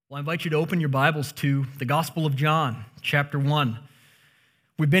Well, I invite you to open your Bibles to the Gospel of John, chapter 1.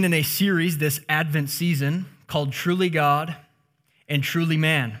 We've been in a series this Advent season called Truly God and Truly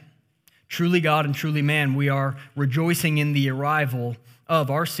Man. Truly God and Truly Man. We are rejoicing in the arrival of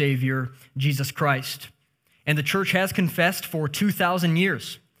our Savior, Jesus Christ. And the church has confessed for 2,000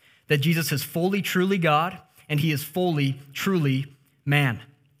 years that Jesus is fully, truly God, and he is fully, truly man.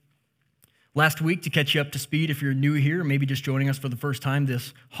 Last week, to catch you up to speed, if you're new here, maybe just joining us for the first time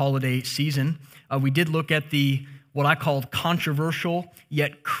this holiday season, we did look at what I called controversial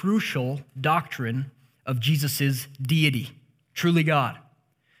yet crucial doctrine of Jesus' deity, truly God.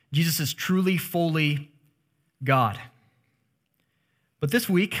 Jesus is truly, fully God. But this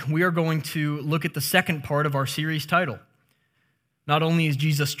week, we are going to look at the second part of our series title. Not only is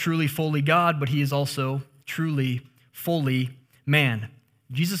Jesus truly, fully God, but he is also truly, fully man.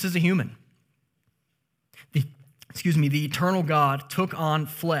 Jesus is a human. The eternal God took on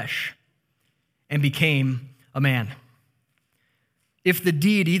flesh and became a man. If the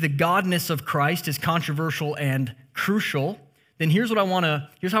deity, the godness of Christ is controversial and crucial, then here's how I want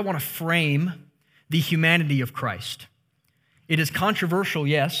to frame the humanity of Christ. It is controversial,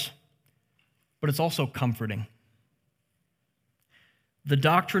 yes, but it's also comforting. The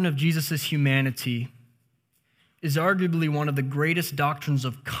doctrine of Jesus' humanity is arguably one of the greatest doctrines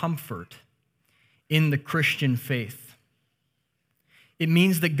of comfort in the Christian faith. It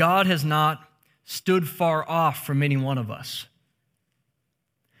means that God has not stood far off from any one of us,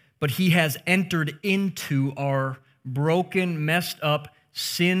 but he has entered into our broken, messed up,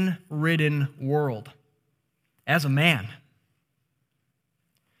 sin-ridden world as a man.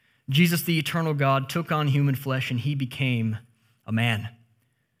 Jesus, the eternal God, took on human flesh and he became a man.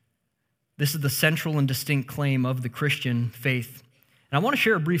 This is the central and distinct claim of the Christian faith. And I want to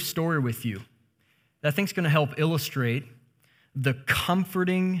share a brief story with you that I think is going to help illustrate the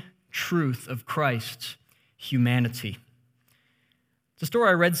comforting truth of Christ's humanity. It's a story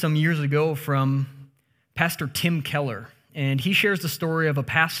I read some years ago from Pastor Tim Keller, and he shares the story of a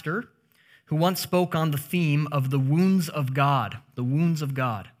pastor who once spoke on the theme of the wounds of God, the wounds of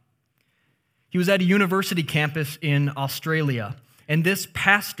God. He was at a university campus in Australia, and this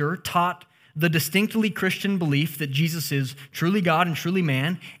pastor taught the distinctly Christian belief that Jesus is truly God and truly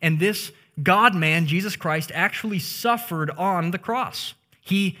man, and this God-man, Jesus Christ, actually suffered on the cross.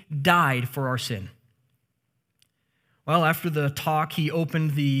 He died for our sin. Well, after the talk, he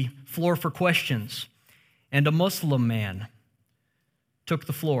opened the floor for questions, and a Muslim man took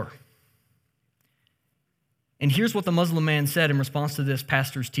the floor. And here's what the Muslim man said in response to this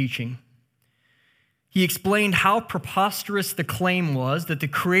pastor's teaching. He explained how preposterous the claim was that the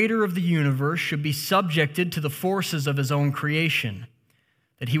creator of the universe should be subjected to the forces of his own creation,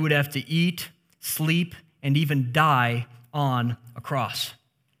 that he would have to eat, sleep, and even die on a cross.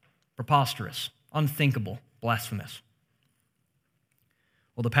 Preposterous, unthinkable, blasphemous.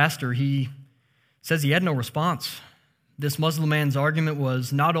 Well, the pastor, he says he had no response. This Muslim man's argument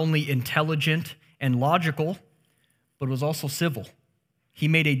was not only intelligent and logical, but was also civil. He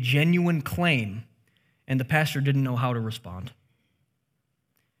made a genuine claim, and the pastor didn't know how to respond.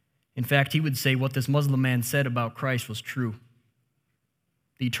 In fact, he would say what this Muslim man said about Christ was true.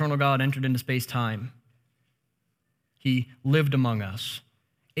 The eternal God entered into space-time. He lived among us,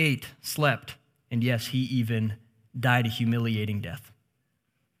 ate, slept, and yes, he even died a humiliating death.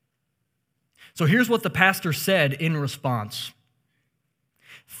 So here's what the pastor said in response.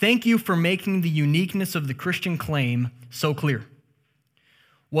 Thank you for making the uniqueness of the Christian claim so clear.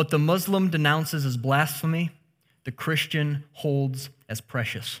 What the Muslim denounces as blasphemy, the Christian holds as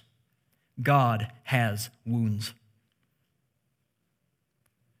precious. God has wounds.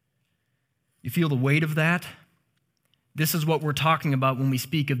 You feel the weight of that? This is what we're talking about when we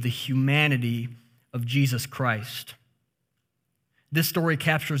speak of the humanity of Jesus Christ. This story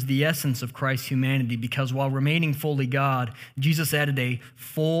captures the essence of Christ's humanity because while remaining fully God, Jesus added a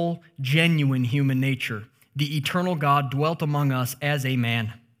full, genuine human nature. The eternal God dwelt among us as a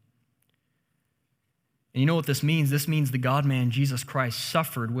man. And you know what this means? This means the God-man, Jesus Christ,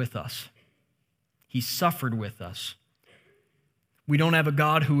 suffered with us. He suffered with us. We don't have a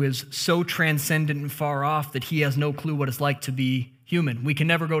God who is so transcendent and far off that he has no clue what it's like to be human. We can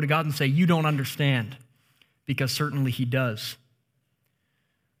never go to God and say, you don't understand, because certainly he does.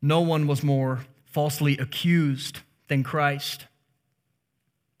 No one was more falsely accused than Christ.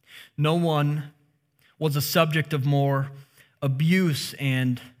 No one was a subject of more abuse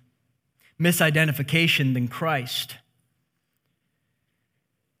and misidentification than Christ.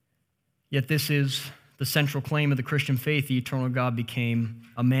 Yet this is the central claim of the Christian faith. The eternal God became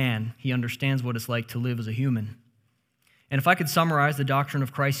a man. He understands what it's like to live as a human. And if I could summarize the doctrine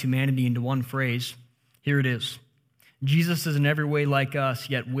of Christ's humanity into one phrase, here it is. Jesus is in every way like us,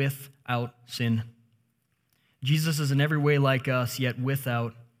 yet without sin. Jesus is in every way like us, yet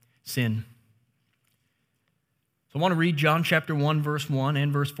without sin. So I want to read John chapter 1, verse 1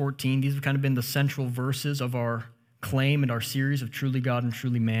 and verse 14. These have kind of been the central verses of our claim and our series of Truly God and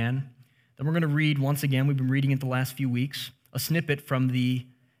Truly Man. Then we're going to read, once again, we've been reading it the last few weeks, a snippet from the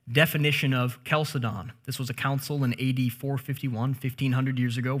definition of Chalcedon. This was a council in AD 451, 1,500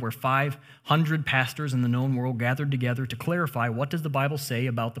 years ago, where 500 pastors in the known world gathered together to clarify what does the Bible say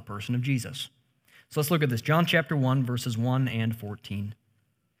about the person of Jesus. So let's look at this. John chapter 1, verses 1 and 14.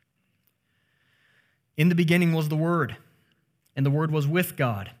 In the beginning was the Word, and the Word was with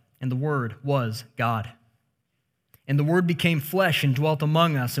God, and the Word was God. And the Word became flesh and dwelt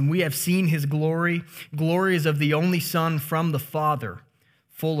among us, and we have seen His glory. Glory is of the only Son from the Father,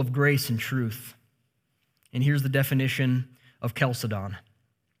 full of grace and truth. And here's the definition of Chalcedon.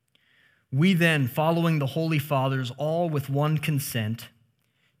 We then, following the Holy Fathers, all with one consent,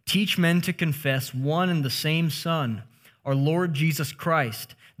 teach men to confess one and the same Son, our Lord Jesus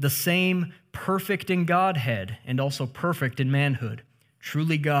Christ, the same perfect in Godhead and also perfect in manhood,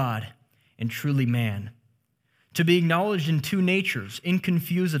 truly God and truly man, to be acknowledged in two natures,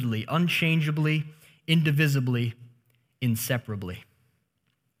 inconfusedly, unchangeably, indivisibly, inseparably.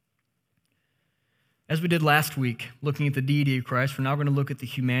 As we did last week, looking at the deity of Christ, we're now going to look at the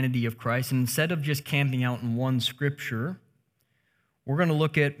humanity of Christ. And instead of just camping out in one scripture, we're going to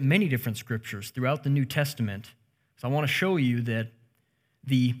look at many different scriptures throughout the New Testament. So I want to show you that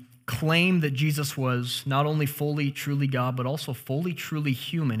the claim that Jesus was not only fully, truly God, but also fully, truly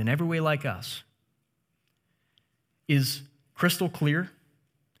human in every way like us is crystal clear,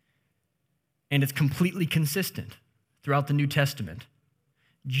 and it's completely consistent throughout the New Testament.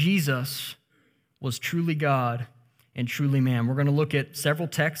 Jesus was truly God and truly man. We're going to look at several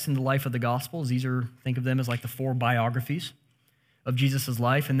texts in the life of the Gospels. These are, think of them as like the 4 biographies of Jesus'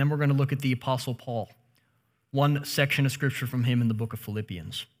 life. And then we're going to look at the Apostle Paul, one section of Scripture from him in the book of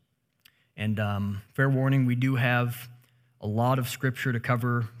Philippians. And fair warning, we do have a lot of Scripture to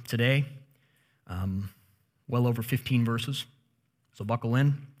cover today, well over 15 verses. So buckle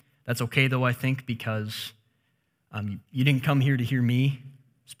in. That's okay, though, I think, because you didn't come here to hear me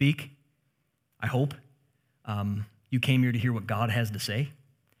speak, I hope. You came here to hear what God has to say.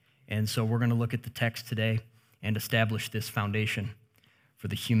 And so we're going to look at the text today and establish this foundation for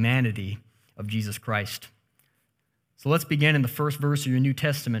the humanity of Jesus Christ. So let's begin in the first verse of your New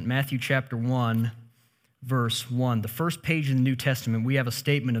Testament, Matthew chapter 1, verse 1. The first page in the New Testament, we have a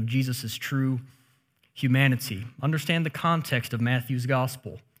statement of Jesus' true humanity. Understand the context of Matthew's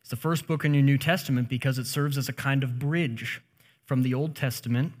gospel. It's the first book in your New Testament because it serves as a kind of bridge from the Old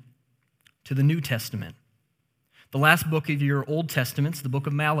Testament to the New Testament. The last book of your Old Testament is the book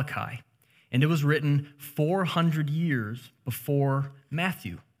of Malachi, and it was written 400 years before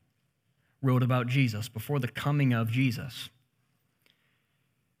Matthew wrote about Jesus, before the coming of Jesus.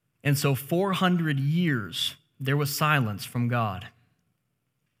 And so 400 years, there was silence from God.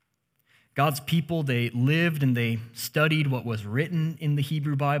 God's people, they lived and they studied what was written in the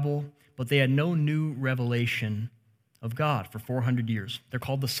Hebrew Bible, but they had no new revelation of God for 400 years. They're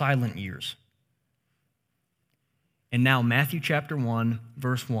called the silent years. And now, Matthew chapter 1,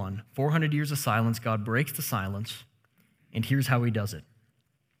 verse 1, 400 years of silence, God breaks the silence, and here's how he does it.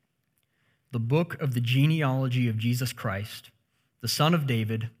 The book of the genealogy of Jesus Christ, the son of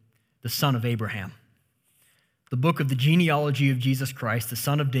David, the son of Abraham. The book of the genealogy of Jesus Christ, the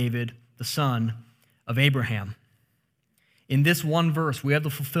son of David, the son of Abraham. In this one verse, we have the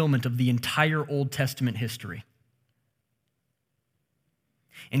fulfillment of the entire Old Testament history.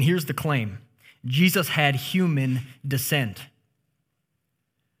 And here's the claim. Jesus had human descent.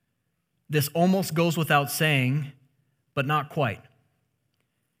 This almost goes without saying, but not quite.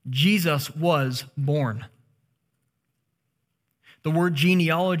 Jesus was born. The word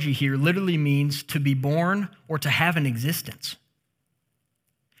genealogy here literally means to be born or to have an existence.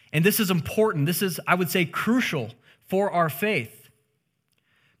 And this is important. This is, I would say, crucial for our faith.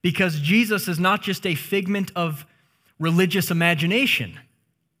 Because Jesus is not just a figment of religious imagination.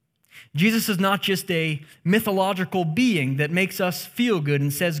 Jesus is not just a mythological being that makes us feel good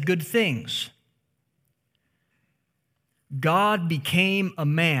and says good things. God became a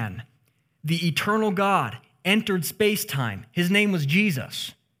man. The eternal God entered space-time. His name was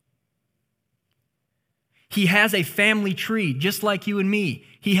Jesus. He has a family tree, just like you and me.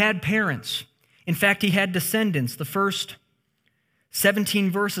 He had parents. In fact, he had descendants. The first 17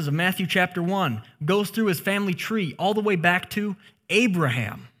 verses of Matthew chapter 1 goes through his family tree all the way back to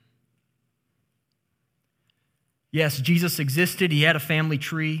Abraham. Yes, Jesus existed. He had a family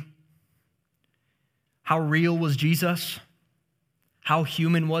tree. How real was Jesus? How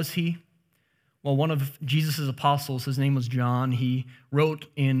human was he? Well, one of Jesus' apostles, his name was John, he wrote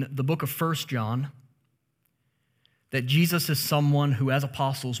in the book of 1 John that Jesus is someone who, as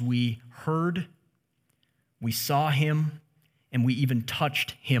apostles, we heard, we saw him, and we even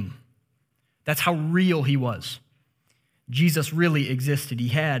touched him. That's how real he was. Jesus really existed. He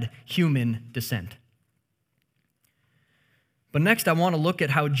had human descent. But next, I want to look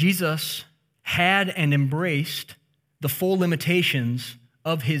at how Jesus had and embraced the full limitations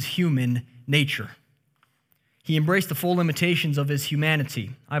of his human nature. He embraced the full limitations of his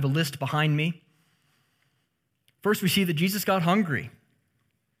humanity. I have a list behind me. First, we see that Jesus got hungry.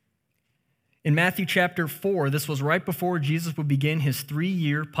 In Matthew chapter 4, this was right before Jesus would begin his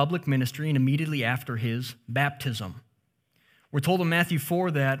 3-year public ministry and immediately after his baptism. We're told in Matthew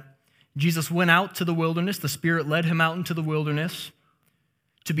 4 that Jesus went out to the wilderness, the Spirit led him out into the wilderness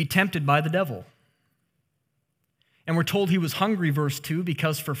to be tempted by the devil. And we're told he was hungry, verse 2,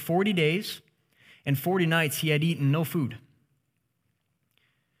 because for 40 days and 40 nights he had eaten no food.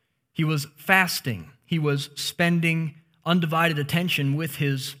 He was fasting. He was spending undivided attention with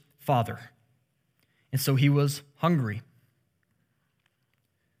his Father. And so he was hungry.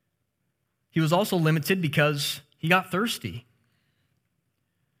 He was also limited because he got thirsty.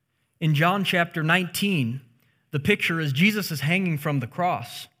 In John chapter 19, the picture is Jesus is hanging from the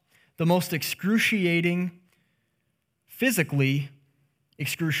cross, the most excruciating, physically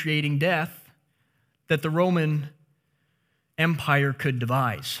excruciating death that the Roman Empire could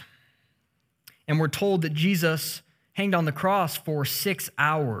devise. And we're told that Jesus hanged on the cross for 6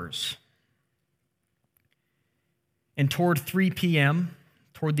 hours. And toward 3 p.m.,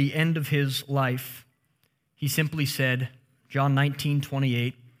 toward the end of his life, he simply said, John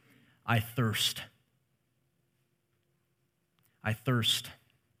 19:28, I thirst. I thirst.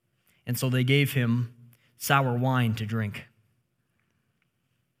 And so they gave him sour wine to drink.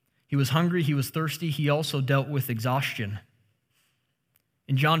 He was hungry, he was thirsty, he also dealt with exhaustion.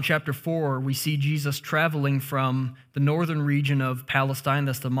 In John chapter 4, we see Jesus traveling from the northern region of Palestine,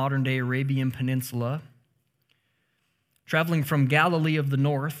 that's the modern-day Arabian Peninsula, traveling from Galilee of the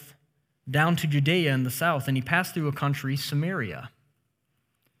north down to Judea in the south, and he passed through a country, Samaria.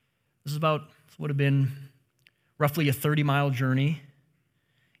 This would have been roughly a 30-mile journey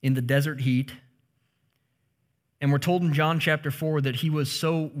in the desert heat. And we're told in John chapter 4 that he was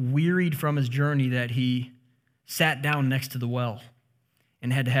so wearied from his journey that he sat down next to the well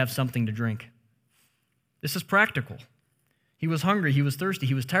and had to have something to drink. This is practical. He was hungry, he was thirsty,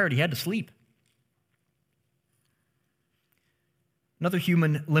 he was tired, he had to sleep. Another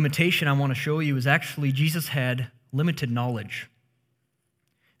human limitation I want to show you is actually Jesus had limited knowledge.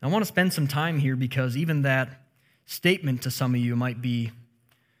 I want to spend some time here because even that statement to some of you might be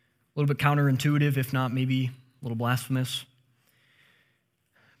a little bit counterintuitive, if not maybe a little blasphemous.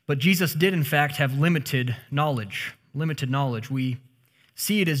 But Jesus did, in fact, have limited knowledge. Limited knowledge. We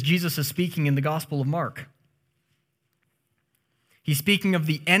see it as Jesus is speaking in the Gospel of Mark. He's speaking of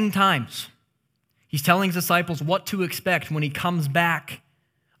the end times. He's telling his disciples what to expect when he comes back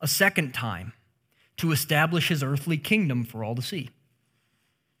a second time to establish his earthly kingdom for all to see.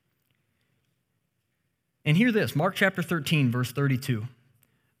 And hear this, Mark chapter 13, verse 32.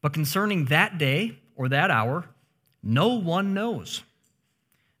 But concerning that day or that hour, no one knows,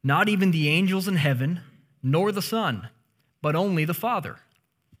 not even the angels in heaven, nor the Son, but only the Father.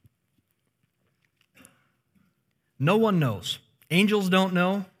 No one knows. Angels don't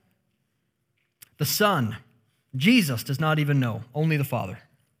know. The Son, Jesus, does not even know. Only the Father.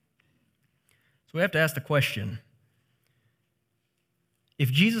 So we have to ask the question, if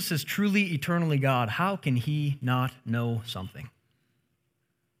Jesus is truly eternally God, how can he not know something?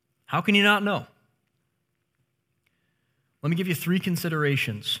 How can he not know? Let me give you 3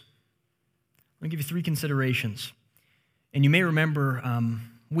 considerations. And you may remember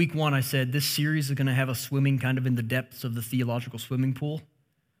week 1 I said this series is going to have us swimming kind of in the depths of the theological swimming pool.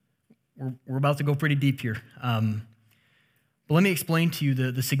 We're about to go pretty deep here. But let me explain to you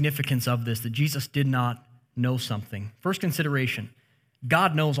the significance of this, that Jesus did not know something. First consideration,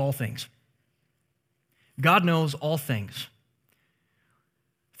 God knows all things. God knows all things.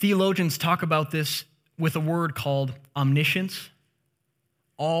 Theologians talk about this with a word called omniscience,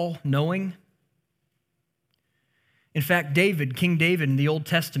 all-knowing. In fact, King David in the Old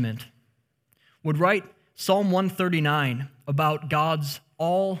Testament would write Psalm 139 about God's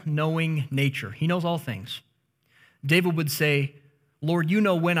all-knowing nature. He knows all things. David would say, Lord, you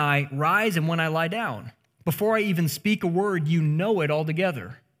know when I rise and when I lie down. Before I even speak a word, you know it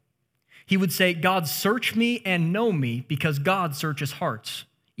altogether. He would say, God, search me and know me, because God searches hearts,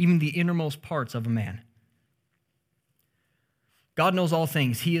 even the innermost parts of a man. God knows all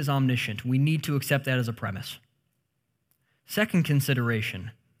things. He is omniscient. We need to accept that as a premise. Second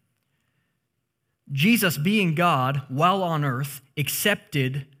consideration, Jesus, being God while on earth,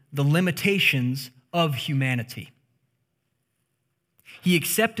 accepted the limitations of humanity. He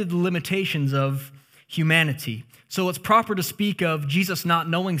accepted the limitations of humanity. So it's proper to speak of Jesus not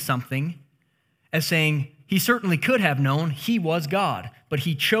knowing something as saying he certainly could have known. He was God, but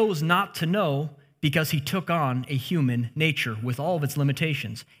he chose not to know because he took on a human nature with all of its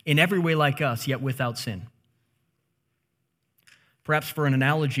limitations, in every way like us, yet without sin. Perhaps for an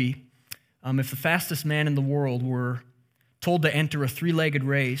analogy, if the fastest man in the world were told to enter a three-legged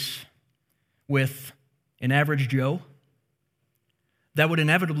race with an average Joe, that would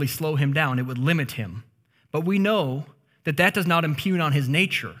inevitably slow him down. It would limit him. But we know that that does not impugn on his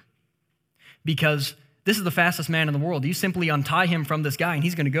nature, because this is the fastest man in the world. You simply untie him from this guy and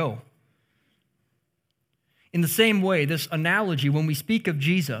he's going to go. In the same way, this analogy, when we speak of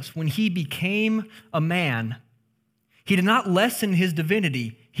Jesus, when he became a man, he did not lessen his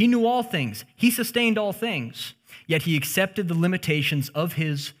divinity. He knew all things. He sustained all things. Yet he accepted the limitations of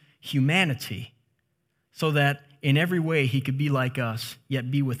his humanity so that in every way he could be like us, yet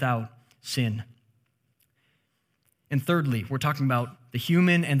be without sin. And thirdly, we're talking about the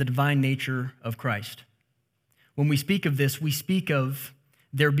human and the divine nature of Christ. When we speak of this, we speak of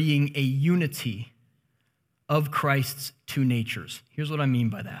there being a unity of Christ's two natures. Here's what I mean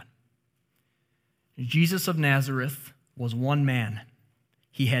by that. Jesus of Nazareth was one man.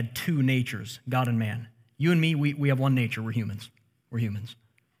 He had two natures, God and man. You and me, we have one nature. We're humans. We're humans.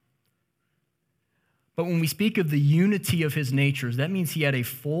 But when we speak of the unity of his natures, that means he had a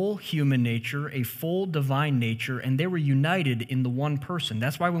full human nature, a full divine nature, and they were united in the one person.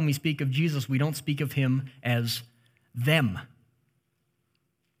 That's why when we speak of Jesus, we don't speak of him as them,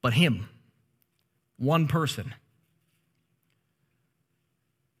 but him. One person.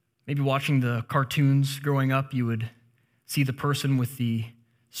 Maybe watching the cartoons growing up, you would see the person with the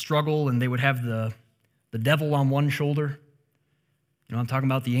struggle, and they would have the devil on one shoulder. You know, I'm talking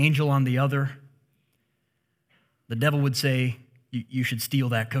about the angel on the other. The devil would say, you should steal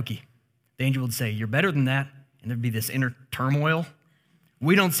that cookie. The angel would say, you're better than that, and there'd be this inner turmoil.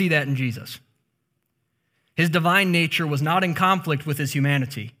 We don't see that in Jesus. His divine nature was not in conflict with his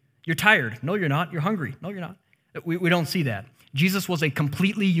humanity. You're tired. No, you're not. You're hungry. No, you're not. We don't see that. Jesus was a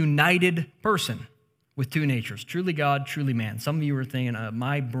completely united person with two natures, truly God, truly man. Some of you are thinking,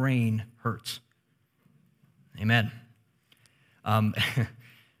 my brain hurts. Amen.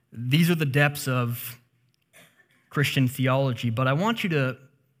 These are the depths of Christian theology, but I want you to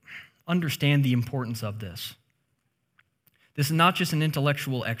understand the importance of this. This is not just an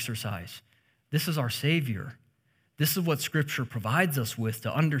intellectual exercise. This is our Savior. This is what Scripture provides us with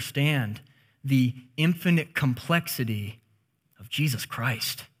to understand the infinite complexity of Jesus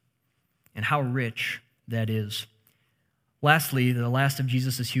Christ and how rich that is. Lastly, the last of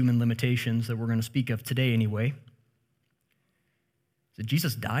Jesus' human limitations that we're going to speak of today anyway, is that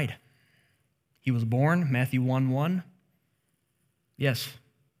Jesus died. He was born, Matthew 1:1. Yes,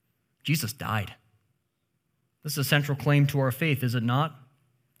 Jesus died. This is a central claim to our faith, is it not?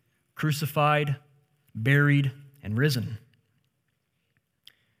 Crucified, buried, and risen.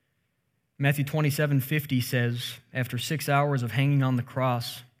 Matthew 27:50 says, after 6 hours of hanging on the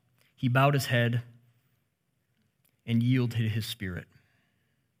cross, he bowed his head and yielded his spirit.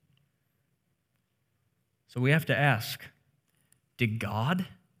 So we have to ask, did God,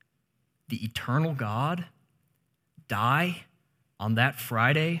 the eternal God, die on that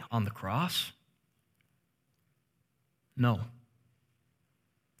Friday on the cross? No.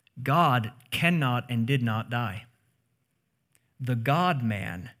 God cannot and did not die. The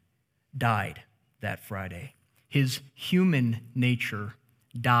God-man died that Friday. His human nature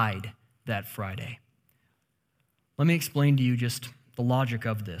died that Friday. Let me explain to you just the logic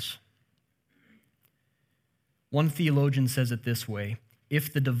of this. One theologian says it this way: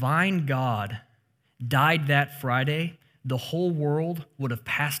 if the divine God died that Friday, the whole world would have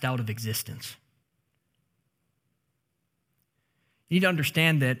passed out of existence. You need to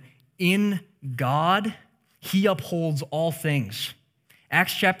understand that in God, he upholds all things.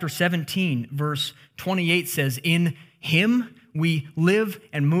 Acts chapter 17, verse 28 says, in him we live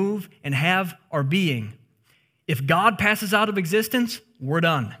and move and have our being. If God passes out of existence, we're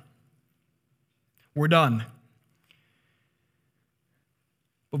done. We're done.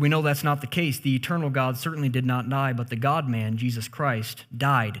 But we know that's not the case. The eternal God certainly did not die, but the God-man, Jesus Christ,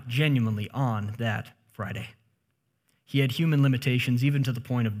 died genuinely on that Friday. He had human limitations, even to the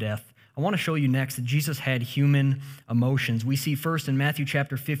point of death. I I want to show you next that Jesus had human emotions. We see first in Matthew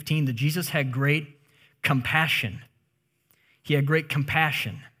chapter 15 that Jesus had great compassion. He had great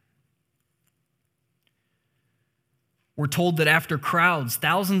compassion. We're told that after crowds,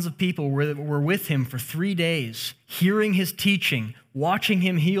 thousands of people were with him for 3 days, hearing his teaching, watching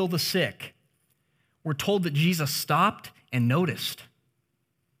him heal the sick. We're told that Jesus stopped and noticed.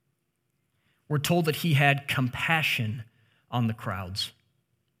 We're told that he had compassion on the crowds.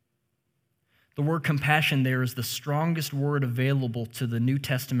 The word compassion there is the strongest word available to the New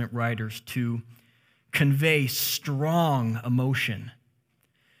Testament writers to convey strong emotion,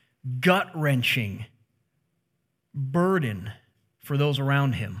 gut-wrenching burden for those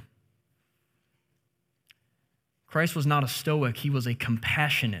around him. Christ was not a stoic, he was a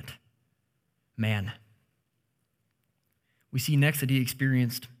compassionate man. We see next that he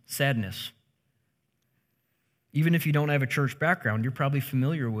experienced sadness. Even if you don't have a church background, you're probably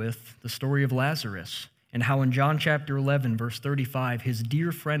familiar with the story of Lazarus and how in John chapter 11, verse 35, his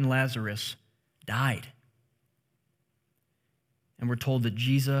dear friend Lazarus died. And we're told that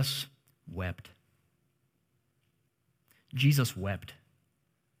Jesus wept. Jesus wept.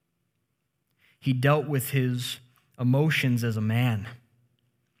 He dealt with his emotions as a man,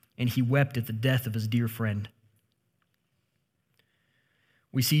 and he wept at the death of his dear friend.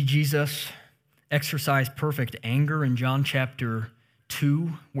 We see Jesus exercise perfect anger in John chapter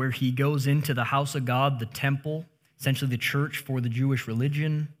 2, where he goes into the house of God, the temple, essentially the church for the Jewish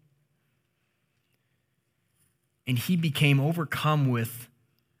religion, and he became overcome with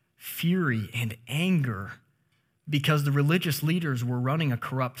fury and anger because the religious leaders were running a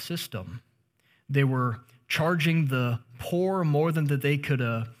corrupt system. They were charging the poor more than that they could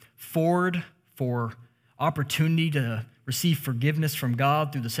afford for opportunity to receive forgiveness from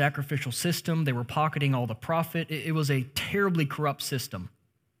God through the sacrificial system. They were pocketing all the profit. It was a terribly corrupt system.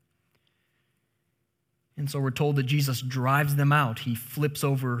 And so we're told that Jesus drives them out. He flips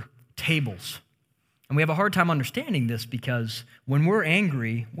over tables. And we have a hard time understanding this because when we're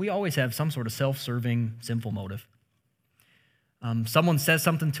angry, we always have some sort of self-serving, sinful motive. Someone says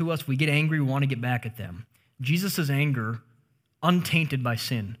something to us, we get angry, we want to get back at them. Jesus' anger, untainted by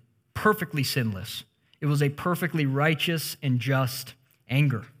sin, perfectly sinless. It was a perfectly righteous and just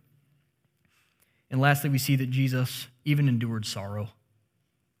anger. And lastly, we see that Jesus even endured sorrow.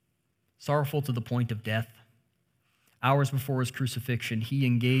 Sorrowful to the point of death. Hours before his crucifixion, he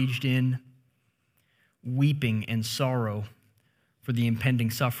engaged in weeping and sorrow for the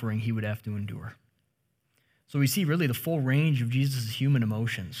impending suffering he would have to endure. So we see really the full range of Jesus' human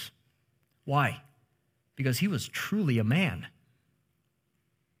emotions. Why? Because he was truly a man.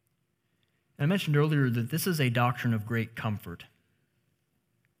 I mentioned earlier that this is a doctrine of great comfort.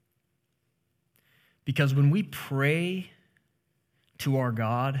 Because when we pray to our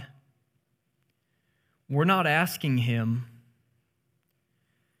God, we're not asking him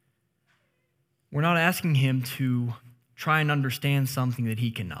to try and understand something that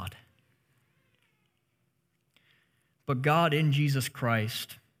he cannot. But God in Jesus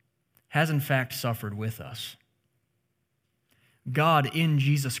Christ has in fact suffered with us. God in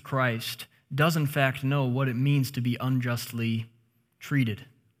Jesus Christ does in fact know what it means to be unjustly treated.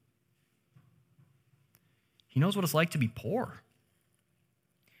 He knows what it's like to be poor.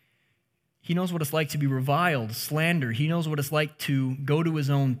 He knows what it's like to be reviled, slandered. He knows what it's like to go to his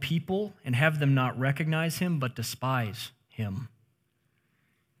own people and have them not recognize him but despise him.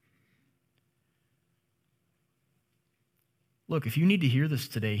 Look, if you need to hear this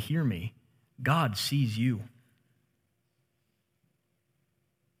today, hear me. God sees you.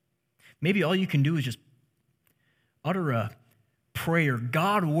 Maybe all you can do is just utter a prayer.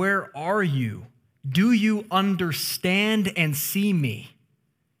 God, where are you? Do you understand and see me?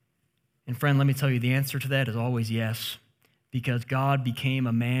 And friend, let me tell you, the answer to that is always yes, because God became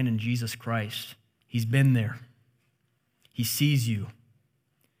a man in Jesus Christ. He's been there. He sees you.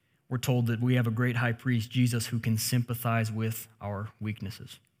 We're told that we have a great high priest, Jesus, who can sympathize with our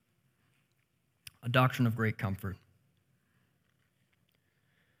weaknesses. A doctrine of great comfort.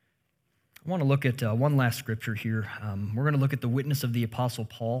 I want to look at one last scripture here. We're going to look at the witness of the Apostle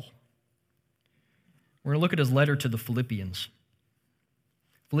Paul. We're going to look at his letter to the Philippians.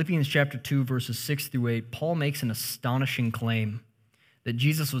 Philippians chapter 2, verses 6 through 8, Paul makes an astonishing claim that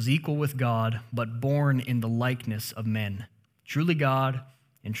Jesus was equal with God, but born in the likeness of men, truly God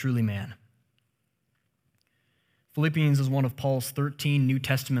and truly man. Philippians is one of Paul's 13 New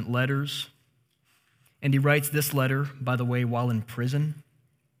Testament letters, and he writes this letter, by the way, while in prison.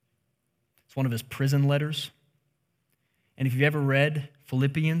 It's one of his prison letters. And if you've ever read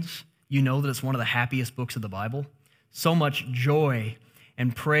Philippians, you know that it's one of the happiest books of the Bible. So much joy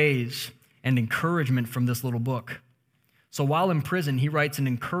and praise and encouragement from this little book. So while in prison, he writes an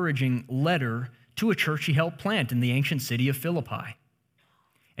encouraging letter to a church he helped plant in the ancient city of Philippi.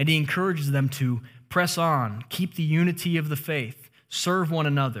 And he encourages them to press on, keep the unity of the faith, serve one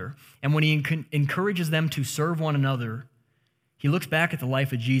another. And when he encourages them to serve one another, he looks back at the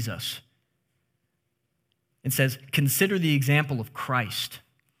life of Jesus and says, consider the example of Christ,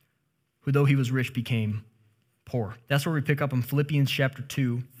 who though he was rich became poor. That's where we pick up in Philippians chapter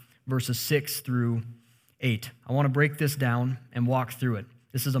 2, verses 6 through 8. I want to break this down and walk through it.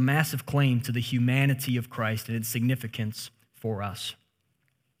 This is a massive claim to the humanity of Christ and its significance for us.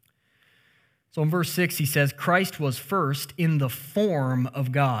 So in verse 6, he says, Christ was first in the form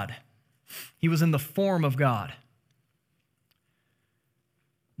of God. He was in the form of God.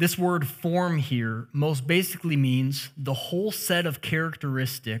 This word form here most basically means the whole set of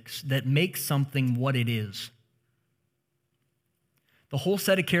characteristics that make something what it is. The whole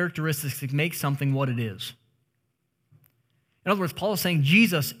set of characteristics that make something what it is. In other words, Paul is saying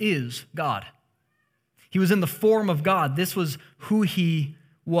Jesus is God. He was in the form of God. This was who he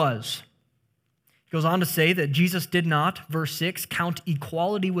was. He goes on to say that Jesus did not, verse 6, count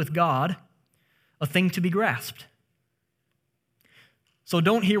equality with God a thing to be grasped. So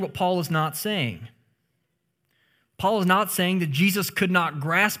don't hear what Paul is not saying. Paul is not saying that Jesus could not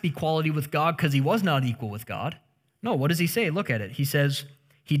grasp equality with God because he was not equal with God. No, what does he say? Look at it. He says,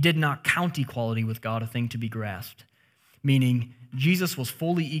 he did not count equality with God a thing to be grasped. Meaning, Jesus was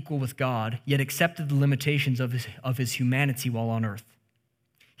fully equal with God, yet accepted the limitations of his humanity while on earth.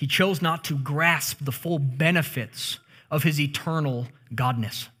 He chose not to grasp the full benefits of his eternal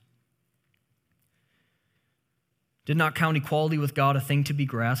godness. Did not count equality with God a thing to be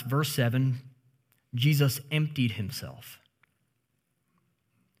grasped. Verse 7, Jesus emptied himself.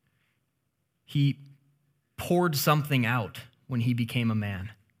 He poured something out when he became a man.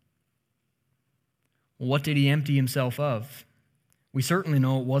 Well, what did he empty himself of? We certainly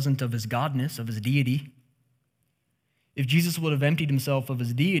know it wasn't of his godness, of his deity. If Jesus would have emptied himself of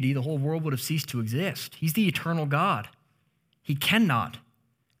his deity, the whole world would have ceased to exist. He's the eternal God. He could not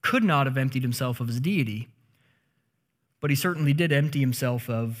have emptied himself of his deity, but he certainly did empty himself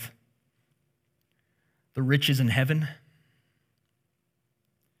of the riches in heaven.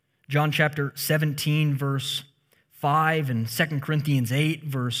 John chapter 17, verse 5, and 2 Corinthians 8,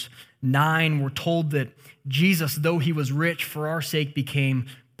 verse 9, we're told that Jesus, though he was rich, for our sake became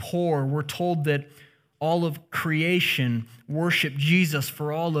poor. We're told that all of creation worshiped Jesus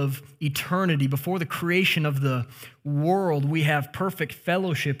for all of eternity. Before the creation of the world, we have perfect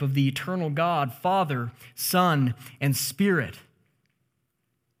fellowship of the eternal God, Father, Son, and Spirit.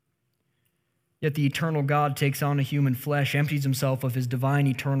 Yet the eternal God takes on a human flesh, empties himself of his divine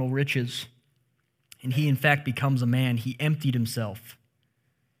eternal riches, and he in fact becomes a man. He emptied himself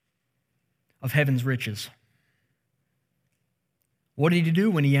of heaven's riches. What did he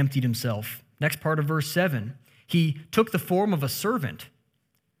do when he emptied himself? Next part of verse 7. He took the form of a servant.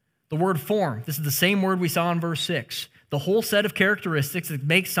 The word form, this is the same word we saw in verse 6. The whole set of characteristics that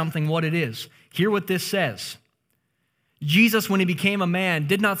makes something what it is. Hear what this says. Jesus, when he became a man,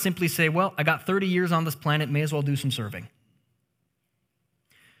 did not simply say, well, I got 30 years on this planet, may as well do some serving.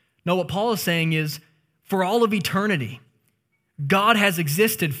 No, what Paul is saying is, for all of eternity, God has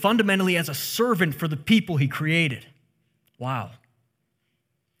existed fundamentally as a servant for the people he created. Wow.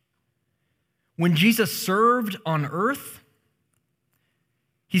 When Jesus served on earth,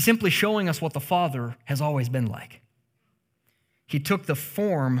 he's simply showing us what the Father has always been like. He took the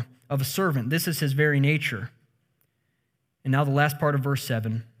form of a servant. This is his very nature. And now the last part of verse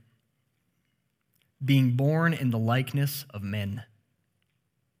 7, being born in the likeness of men.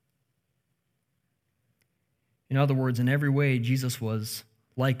 In other words, in every way, Jesus was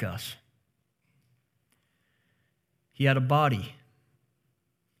like us. He had a body.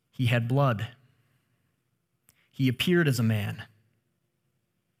 He had blood. He appeared as a man.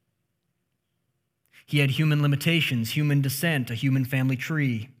 He had human limitations, human descent, a human family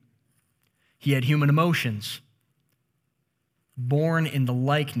tree. He had human emotions. Born in the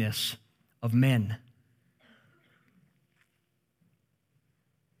likeness of men.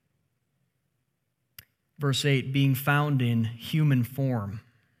 Verse 8, being found in human form.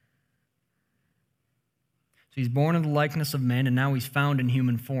 So he's born in the likeness of men, and now he's found in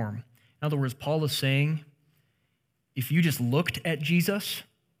human form. In other words, Paul is saying, if you just looked at Jesus,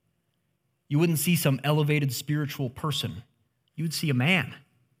 you wouldn't see some elevated spiritual person. You would see a man.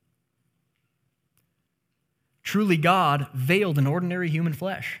 Truly God, veiled in ordinary human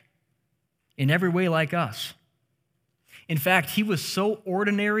flesh, in every way like us. In fact, he was so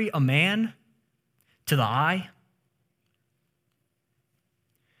ordinary a man to the eye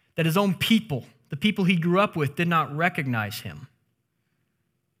that his own people, the people he grew up with, did not recognize him.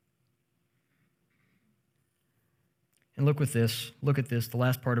 And look at this, the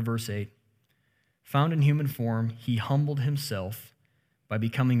last part of verse 8. Found in human form, he humbled himself by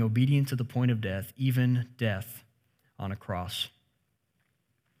becoming obedient to the point of death, even death on a cross.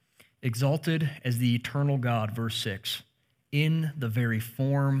 Exalted as the eternal God, verse 6, in the very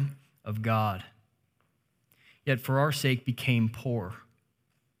form of God, yet for our sake became poor.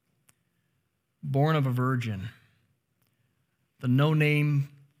 Born of a virgin, the no-name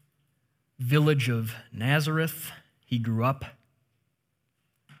village of Nazareth, he grew up.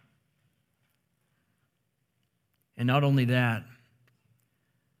 And not only that,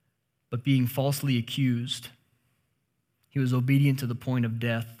 but being falsely accused, he was obedient to the point of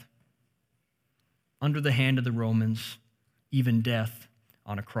death, under the hand of the Romans, even death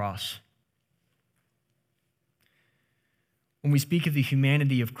on a cross. When we speak of the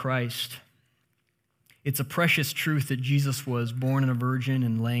humanity of Christ, it's a precious truth that Jesus was born in a virgin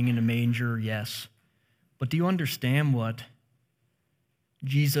and laying in a manger, yes. But do you understand what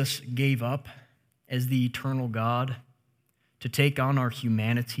Jesus gave up as the eternal God to take on our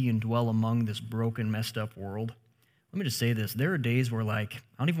humanity and dwell among this broken, messed up world? Let me just say this. There are days where, I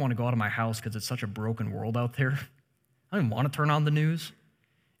don't even want to go out of my house because it's such a broken world out there. I don't even want to turn on the news.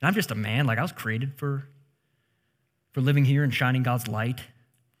 And I'm just a man. I was created for living here and shining God's light.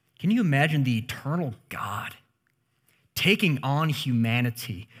 Can you imagine the eternal God taking on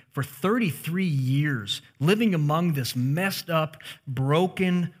humanity for 33 years, living among this messed up,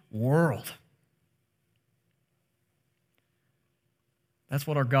 broken world? That's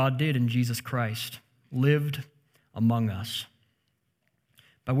what our God did in Jesus Christ, lived among us.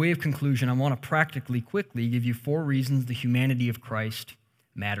 By way of conclusion, I want to practically, quickly give you 4 reasons the humanity of Christ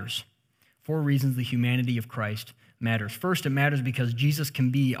matters. 4 reasons the humanity of Christ matters. First, it matters because Jesus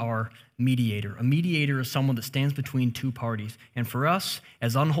can be our mediator. A mediator is someone that stands between 2 parties. And for us,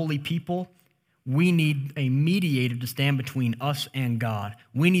 as unholy people, we need a mediator to stand between us and God.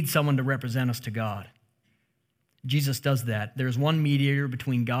 We need someone to represent us to God. Jesus does that. There is one mediator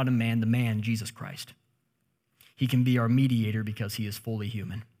between God and man, the man, Jesus Christ. He can be our mediator because he is fully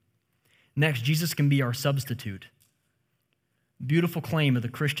human. Next, Jesus can be our substitute. Beautiful claim of the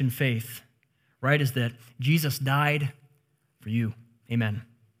Christian faith, right, is that Jesus died for you. Amen.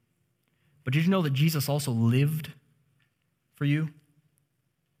 But did you know that Jesus also lived for you?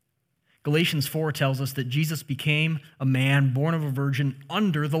 Galatians 4 tells us that Jesus became a man born of a virgin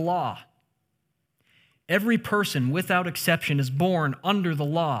under the law. Every person, without exception, is born under the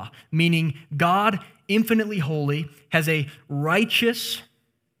law, meaning God, infinitely holy, has a righteous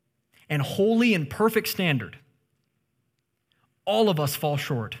and holy and perfect standard. All of us fall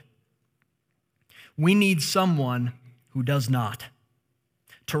short. We need someone who does not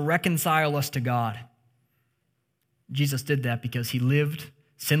to reconcile us to God. Jesus did that because he lived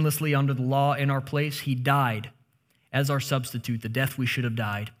sinlessly under the law in our place. He died as our substitute, the death we should have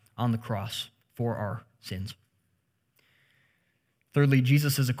died on the cross for our sins. Thirdly,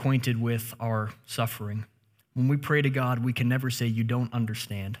 Jesus is acquainted with our suffering. When we pray to God, we can never say, "You don't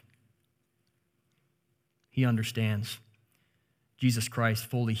understand." He understands. Jesus Christ,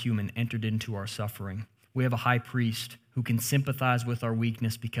 fully human, entered into our suffering. We have a high priest who can sympathize with our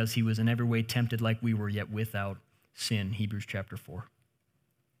weakness because he was in every way tempted like we were, yet without sin, Hebrews chapter 4.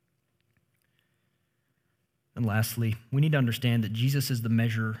 And lastly, we need to understand that Jesus is the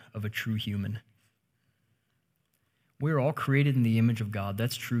measure of a true human. We are all created in the image of God.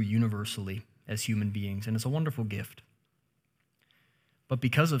 That's true universally as human beings, and it's a wonderful gift. But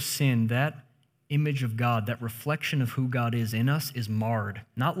because of sin, that image of God, that reflection of who God is in us, is marred.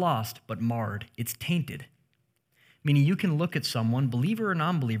 Not lost, but marred. It's tainted. Meaning you can look at someone, believer or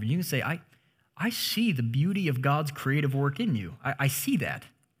non-believer, you can say, I see the beauty of God's creative work in you. I see that.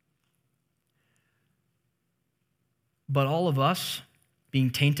 But all of us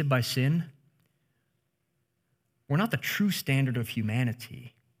being tainted by sin, we're not the true standard of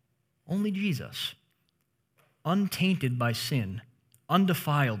humanity. Only Jesus, untainted by sin,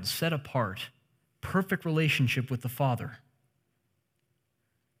 undefiled, set apart, perfect relationship with the Father.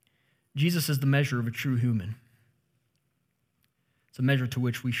 Jesus is the measure of a true human. It's a measure to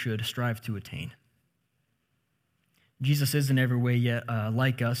which we should strive to attain. Jesus is in every way yet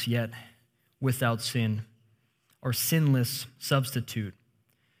like us, yet without sin, our sinless substitute,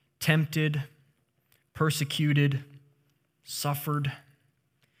 tempted, persecuted, suffered,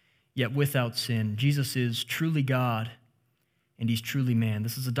 yet without sin. Jesus is truly God, and he's truly man.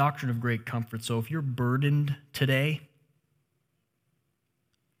 This is a doctrine of great comfort. So if you're burdened today,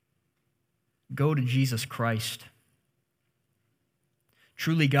 go to Jesus Christ.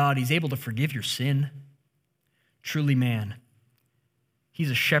 Truly God, he's able to forgive your sin. Truly man,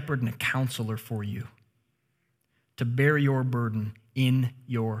 he's a shepherd and a counselor for you to bear your burden in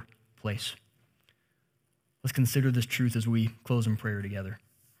your place. Let's consider this truth as we close in prayer together.